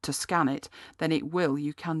to scan it, then it will.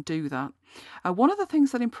 You can do that. One of the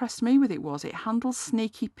things that impressed me with it was it handles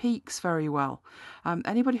sneaky peeks very well.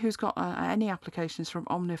 Anybody who's got any applications from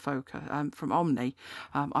OmniFocus, from Omni,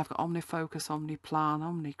 I've got OmniFocus, OmniPlan,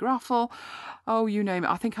 OmniGraffle, oh, you name it.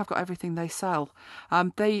 I think I've got everything they sell.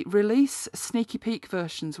 They release sneaky peek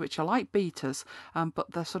versions, which are like betas,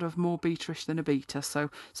 but they're sort of more beta-ish than a beta, so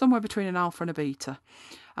somewhere between an alpha and a beta.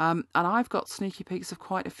 And I've got sneaky peeks of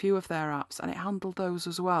quite a few of their apps, and it handled those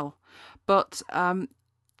as well. But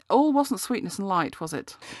all wasn't sweetness and light, was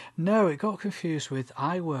it? No, it got confused with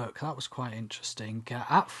iWork. That was quite interesting.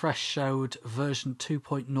 AppFresh showed version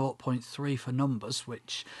 2.0.3 for Numbers,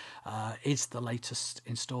 which is the latest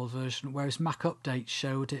installed version, whereas Mac Update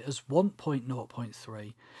showed it as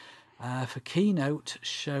 1.0.3. For Keynote,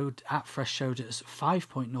 AppFresh showed it as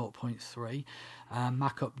 5.0.3.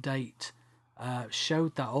 Mac Update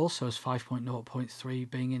showed that also as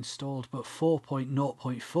 5.0.3 being installed, but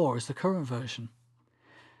 4.0.4 is the current version.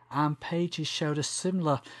 And Pages showed a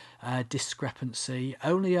similar discrepancy,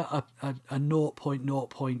 only a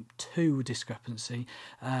 0.0.2 discrepancy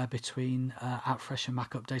between AppFresh and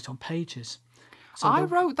Mac Update on Pages. So I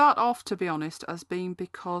wrote that off, to be honest, as being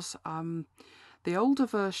because the older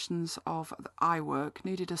versions of iWork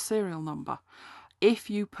needed a serial number if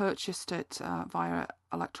you purchased it via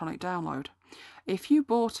electronic download. If you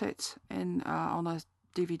bought it on a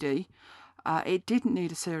DVD, it didn't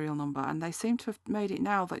need a serial number, and they seem to have made it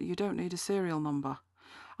now that you don't need a serial number.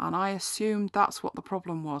 And I assumed that's what the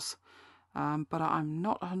problem was. But I'm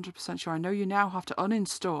not 100% sure. I know you now have to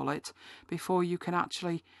uninstall it before you can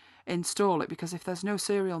actually install it, because if there's no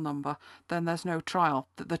serial number, then there's no trial.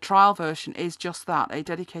 The trial version is just that, a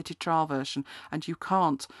dedicated trial version, and you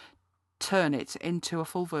can't turn it into a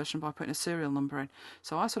full version by putting a serial number in.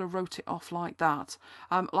 So I sort of wrote it off like that.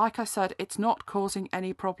 Like I said, it's not causing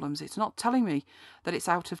any problems. It's not telling me that it's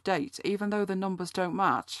out of date. Even though the numbers don't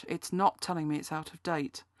match, it's not telling me it's out of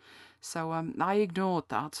date. So I ignored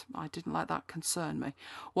that. I didn't let that concern me.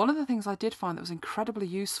 One of the things I did find that was incredibly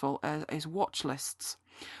useful is watch lists,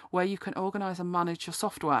 where you can organise and manage your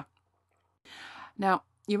software. Now,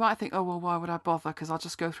 you might think, oh, well, why would I bother? Because I'll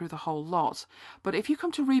just go through the whole lot. But if you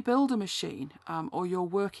come to rebuild a machine, or you're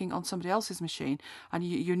working on somebody else's machine and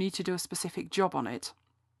you need to do a specific job on it,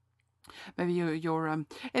 maybe you're in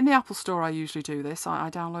the Apple Store. I usually do this.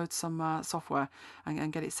 I download some software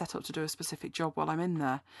and get it set up to do a specific job while I'm in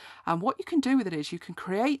there. And what you can do with it is you can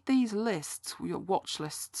create these lists, your watch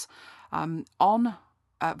lists,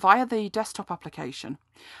 via the desktop application,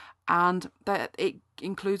 and it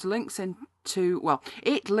includes links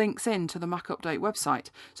it links into the Mac Update website.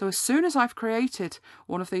 So as soon as I've created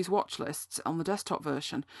one of these watch lists on the desktop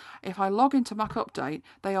version, if I log into Mac Update,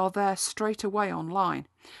 they are there straight away online.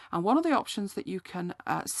 And one of the options that you can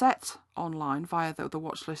set online via the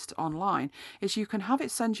watch list online is you can have it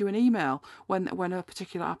send you an email when a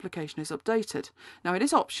particular application is updated. Now, it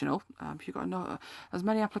is optional. If you've got as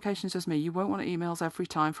many applications as me, you won't want emails every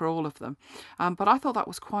time for all of them. But I thought that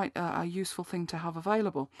was quite a useful thing to have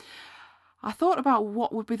available. I thought about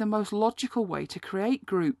what would be the most logical way to create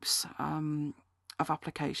groups of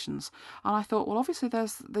applications. And I thought, well, obviously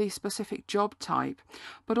there's the specific job type,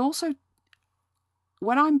 but also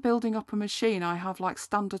when I'm building up a machine, I have like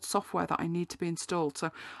standard software that I need to be installed. So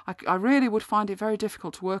I really would find it very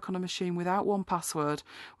difficult to work on a machine without 1Password,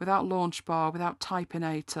 without Launchbar, without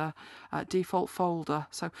Typinator, default folder.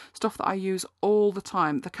 So stuff that I use all the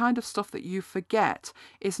time, the kind of stuff that you forget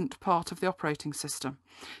isn't part of the operating system.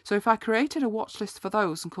 So if I created a watch list for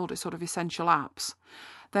those and called it sort of essential apps,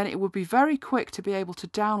 then it would be very quick to be able to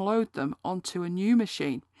download them onto a new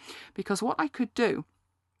machine. Because what I could do,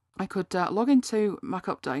 I could log into Mac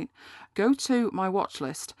Update, go to my watch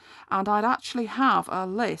list, and I'd actually have a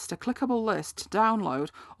list, a clickable list, to download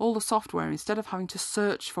all the software instead of having to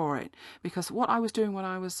search for it. Because what I was doing when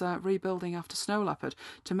I was rebuilding after Snow Leopard,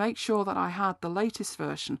 to make sure that I had the latest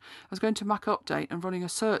version, I was going to Mac Update and running a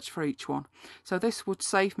search for each one. So this would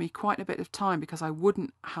save me quite a bit of time because I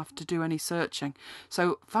wouldn't have to do any searching.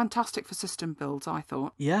 So fantastic for system builds, I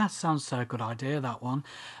thought. Yeah, sounds a good idea, that one.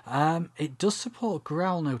 It does support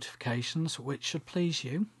Growl notifications, which should please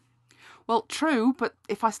you. Well, true, but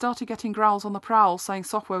if I started getting growls on the prowl saying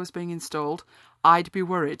software was being installed, I'd be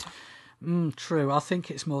worried. True. I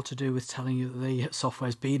think it's more to do with telling you that the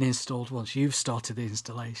software's been installed once you've started the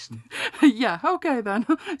installation. Yeah, okay then.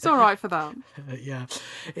 It's all right for that. Yeah.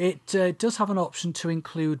 It does have an option to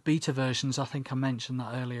include beta versions. I think I mentioned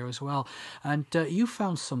that earlier as well. And you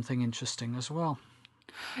found something interesting as well.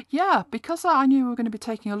 Yeah, because I knew we were going to be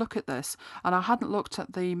taking a look at this, and I hadn't looked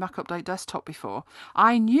at the Mac Update desktop before,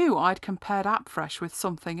 I knew I'd compared AppFresh with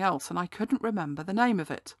something else, and I couldn't remember the name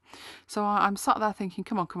of it. So I'm sat there thinking,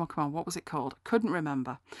 come on, what was it called? Couldn't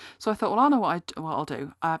remember. So I thought, well, I know what I'll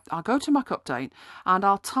do. I'll go to Mac Update, and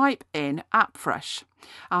I'll type in AppFresh.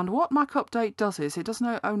 And what Mac Update does is it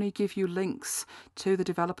doesn't only give you links to the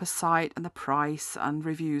developer site and the price and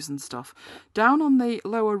reviews and stuff. Down on the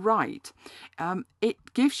lower right, it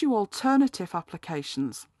gives you alternative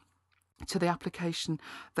applications to the application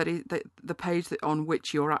that is the page on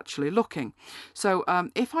which you're actually looking. So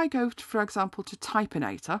if I go, for example, to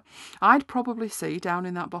Typinator, I'd probably see down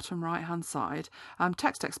in that bottom right hand side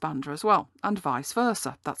Text Expander as well, and vice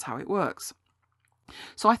versa. That's how it works.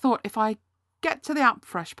 So I thought if I get to the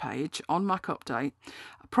AppFresh page on Mac Update,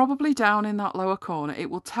 probably down in that lower corner,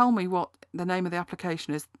 it will tell me what the name of the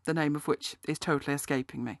application is, the name of which is totally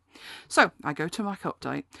escaping me. So I go to Mac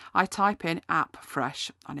Update, I type in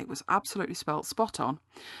AppFresh, and it was absolutely spelt spot on.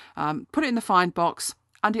 Put it in the find box,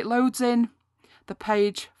 and it loads in the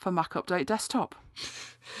page for Mac Update Desktop.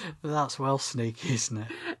 That's well sneaky, isn't it?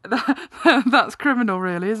 That's criminal,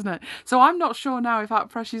 really, isn't it? So I'm not sure now if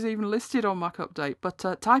AppFresh is even listed on Mac Update, but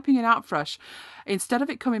typing in AppFresh, instead of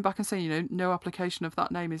it coming back and saying, no application of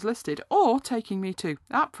that name is listed, or taking me to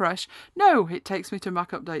AppFresh, no, it takes me to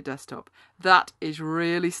Mac Update Desktop. That is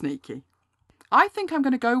really sneaky. I think I'm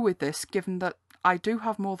going to go with this, given that I do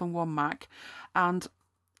have more than one Mac, and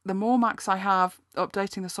the more Macs I have,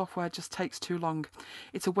 updating the software just takes too long.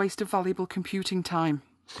 It's a waste of valuable computing time.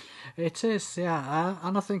 It is, yeah,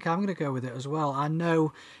 and I think I'm going to go with it as well. I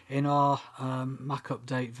know in our Mac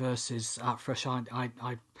Update versus AppFresh,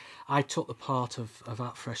 I took the part of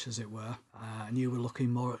AppFresh, as it were, and you were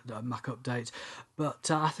looking more at Mac Update, but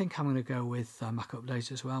I think I'm going to go with Mac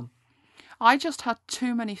Update as well. I just had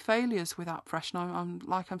too many failures with AppFresh, and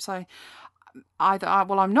I'm saying,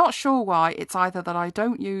 I'm not sure why. It's either that I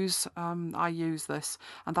don't use, I use this,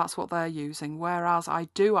 and that's what they're using, whereas I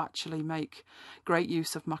do actually make great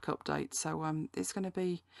use of Mac Update. So it's going to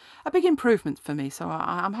be a big improvement for me. So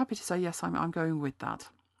I'm happy to say yes, I'm going with that.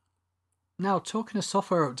 Now, talking of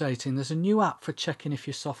software updating, there's a new app for checking if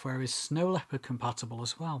your software is Snow Leopard compatible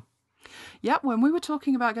as well. Yeah, when we were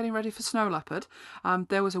talking about getting ready for Snow Leopard,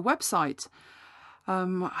 there was a website,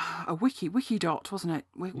 a wikidot, wasn't it?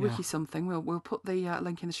 Wiki something. We'll put the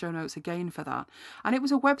link in the show notes again for that. And it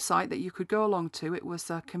was a website that you could go along to. It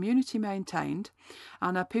was community maintained,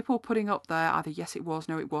 and people were putting up there either yes it was,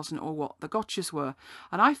 no it wasn't, or what the gotchas were.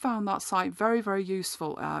 And I found that site very, very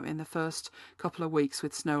useful in the first couple of weeks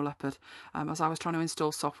with Snow Leopard, as I was trying to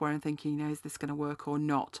install software and thinking, is this going to work or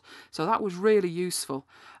not? So that was really useful.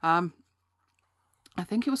 I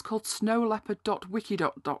think it was called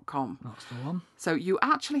snowleopard.wikidot.com. That's the one. So you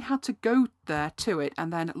actually had to go there to it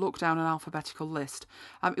and then look down an alphabetical list.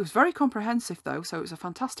 It was very comprehensive though, so it was a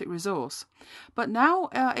fantastic resource. But now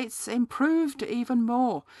it's improved even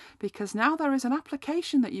more, because now there is an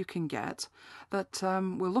application that you can get that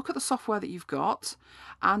will look at the software that you've got,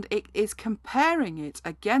 and it is comparing it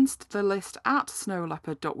against the list at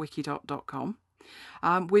snowleopard.wikidot.com.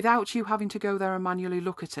 Without you having to go there and manually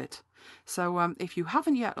look at it. So if you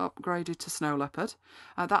haven't yet upgraded to Snow Leopard,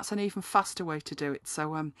 that's an even faster way to do it.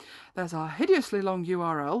 So there's a hideously long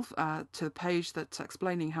URL to the page that's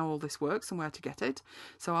explaining how all this works and where to get it.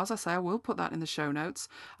 So as I say, I will put that in the show notes.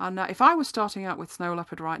 And if I was starting out with Snow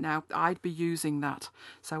Leopard right now, I'd be using that.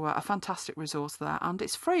 So a fantastic resource there. And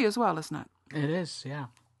it's free as well, isn't it? It is, yeah.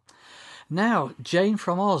 Now, Jane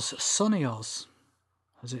from Oz, sunny Oz.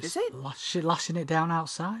 Is it? She lashing it down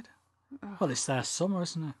outside? Oh. Well, it's their summer,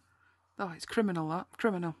 isn't it? Oh, it's criminal, that.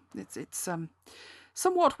 Criminal. It's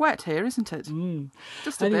somewhat wet here, isn't it?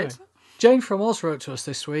 Just a bit. Jane from Oz wrote to us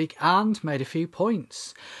this week and made a few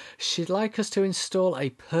points. She'd like us to install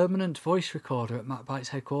a permanent voice recorder at MacBite's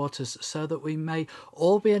headquarters so that we may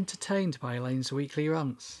all be entertained by Elaine's weekly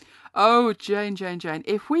rants. Oh, Jane.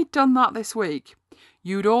 If we'd done that this week,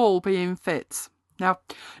 you'd all be in fits. Now,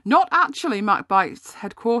 not actually MacBite's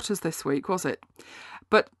headquarters this week, was it?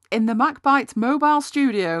 But in the MacBite mobile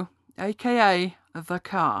studio, aka the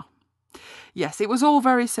car. Yes, it was all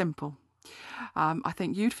very simple. I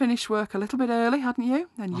think you'd finished work a little bit early, hadn't you?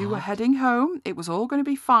 And you were heading home. It was all going to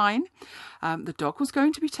be fine. The dog was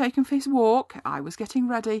going to be taken for his walk. I was getting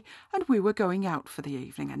ready, and we were going out for the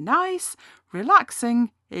evening. A nice,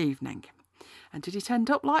 relaxing evening. And did it end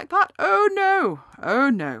up like that? Oh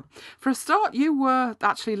no. For a start, you were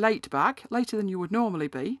actually late back, later than you would normally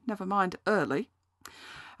be, never mind early.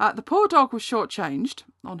 The poor dog was shortchanged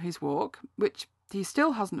on his walk, which he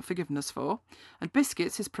still hasn't forgiven us for, and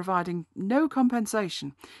Biscuits is providing no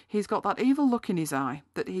compensation. He's got that evil look in his eye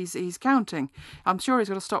that he's counting. I'm sure he's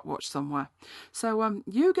got a stopwatch somewhere. So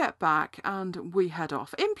you get back and we head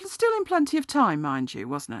off. Still in plenty of time, mind you,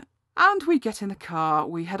 wasn't it? And we get in the car,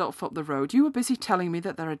 we head off up the road. You were busy telling me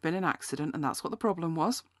that there had been an accident, and that's what the problem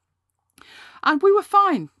was. And we were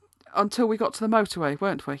fine until we got to the motorway,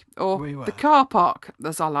 weren't we? Or we were. The car park,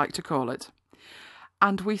 as I like to call it.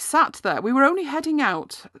 And we sat there. We were only heading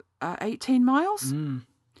out 18 miles.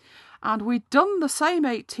 And we'd done the same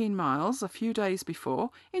 18 miles a few days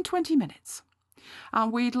before in 20 minutes.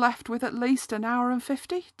 And we'd left with at least an hour and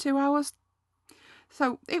 50, 2 hours.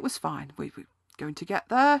 So it was fine. We were going to get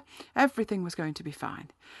there. Everything was going to be fine.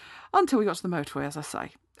 Until we got to the motorway, as I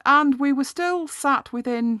say. And we were still sat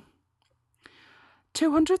within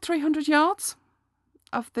 200, 300 yards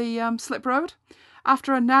of the slip road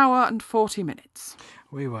after an hour and 40 minutes.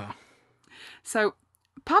 We were. So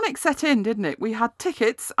panic set in, didn't it? We had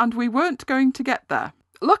tickets and we weren't going to get there.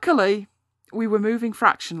 Luckily, we were moving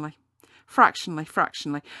fractionally.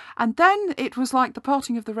 And then it was like the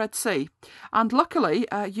parting of the Red Sea. And luckily,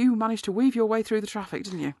 you managed to weave your way through the traffic,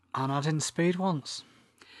 didn't you? And I didn't speed once.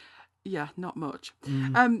 Yeah, not much.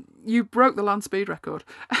 You broke the land speed record.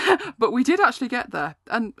 But we did actually get there.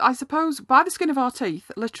 And I suppose by the skin of our teeth,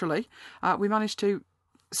 literally, we managed to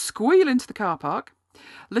squeal into the car park.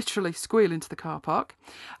 Literally squeal into the car park.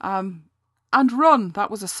 And run. That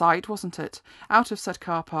was a sight, wasn't it? Out of said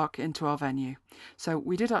car park into our venue. So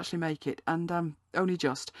we did actually make it, and only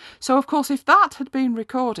just. So, of course, if that had been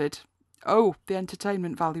recorded, the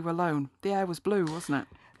entertainment value alone, the air was blue, wasn't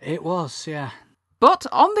it? It was, yeah. But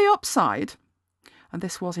on the upside, and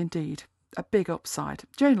this was indeed a big upside,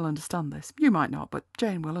 Jane will understand this. You might not, but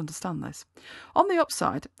Jane will understand this. On the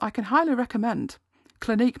upside, I can highly recommend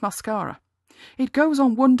Clinique Mascara. It goes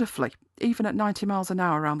on wonderfully, even at 90 miles an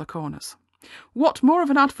hour around the corners. What more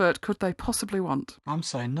of an advert could they possibly want? I'm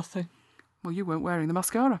saying nothing. Well, you weren't wearing the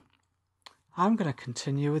mascara. I'm going to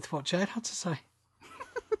continue with what Jade had to say.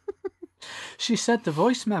 She said the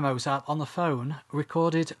voice memos app on the phone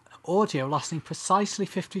recorded audio lasting precisely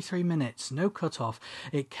 53 minutes, no cut-off.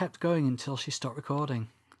 It kept going until she stopped recording.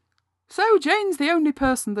 So Jane's the only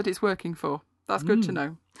person that it's working for. That's good to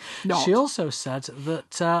know. Not. She also said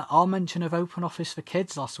that our mention of OpenOffice for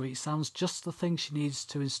Kids last week sounds just the thing she needs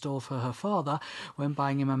to install for her father when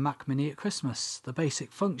buying him a Mac Mini at Christmas. The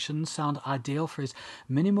basic functions sound ideal for his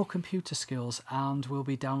minimal computer skills, and we'll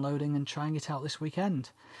be downloading and trying it out this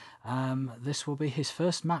weekend. This will be his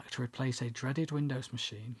first Mac to replace a dreaded Windows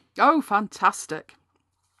machine. Oh, fantastic.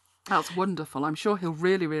 That's wonderful. I'm sure he'll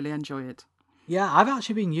really, really enjoy it. Yeah, I've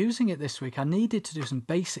actually been using it this week. I needed to do some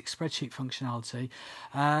basic spreadsheet functionality,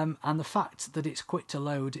 and the fact that it's quick to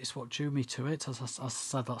load is what drew me to it, as I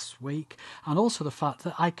said last week, and also the fact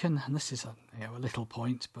that I can, and this is a little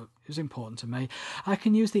point, but it was important to me, I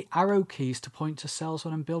can use the arrow keys to point to cells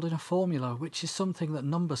when I'm building a formula, which is something that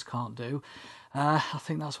numbers can't do. I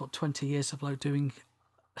think that's what 20 years of doing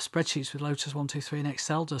spreadsheets with Lotus 123 and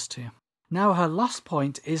Excel does to you. Now her last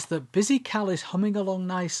point is that Busy Cal is humming along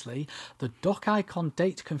nicely, the dock icon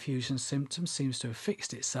date confusion symptom seems to have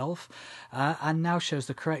fixed itself, and now shows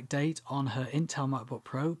the correct date on her Intel MacBook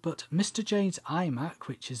Pro, but Mr. Jane's iMac,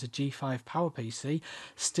 which is a G5 PowerPC,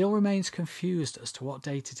 still remains confused as to what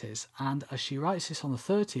date it is, and as she writes this on the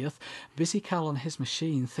 30th, Busy Cal on his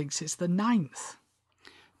machine thinks it's the 9th.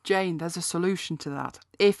 Jane, there's a solution to that.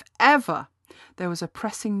 If ever there was a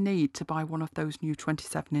pressing need to buy one of those new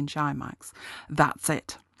 27-inch iMacs, that's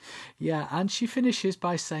it. Yeah, and she finishes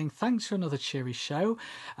by saying, thanks for another cheery show.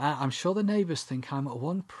 I'm sure the neighbours think I'm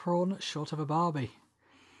one prawn short of a Barbie,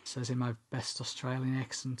 says in my best Australian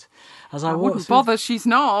accent. As I wouldn't bother, she's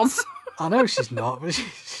not. I know she's not, but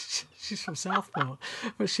she's from Southport.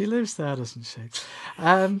 But she lives there, doesn't she?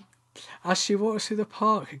 As she walks through the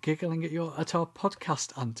park, giggling at our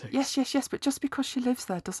podcast antics. Yes, but just because she lives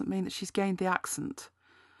there doesn't mean that she's gained the accent.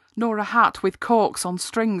 Nor a hat with corks on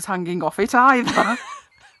strings hanging off it either.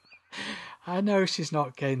 I know she's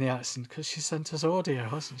not gained the accent because she sent us audio,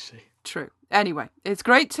 hasn't she? True. Anyway, it's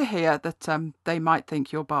great to hear that they might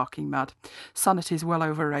think you're barking mad. Sanity's well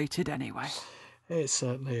overrated anyway. It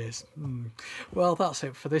certainly is. Well, that's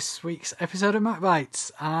it for this week's episode of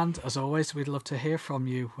MacBites. And as always, we'd love to hear from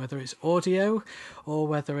you, whether it's audio or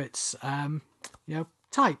whether it's,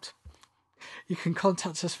 typed. You can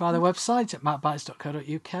contact us via the website at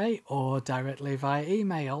macbites.co.uk or directly via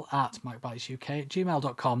email at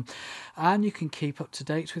macbitesuk@gmail.com. And you can keep up to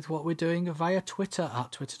date with what we're doing via Twitter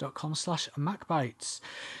at twitter.com/macbites.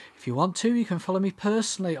 If you want to, you can follow me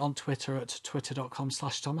personally on Twitter at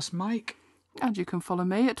twitter.com/thomasmike. And you can follow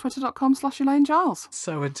me at twitter.com/Elaine Giles.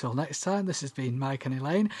 So until next time, this has been Mike and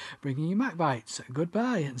Elaine bringing you MacBites.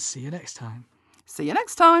 Goodbye and see you next time. See you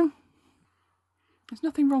next time. There's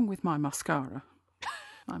nothing wrong with my mascara.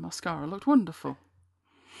 My mascara looked wonderful.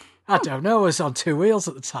 I don't know, I was on 2 wheels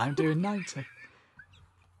at the time doing 90.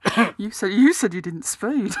 You said you didn't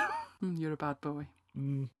speed. You're a bad boy.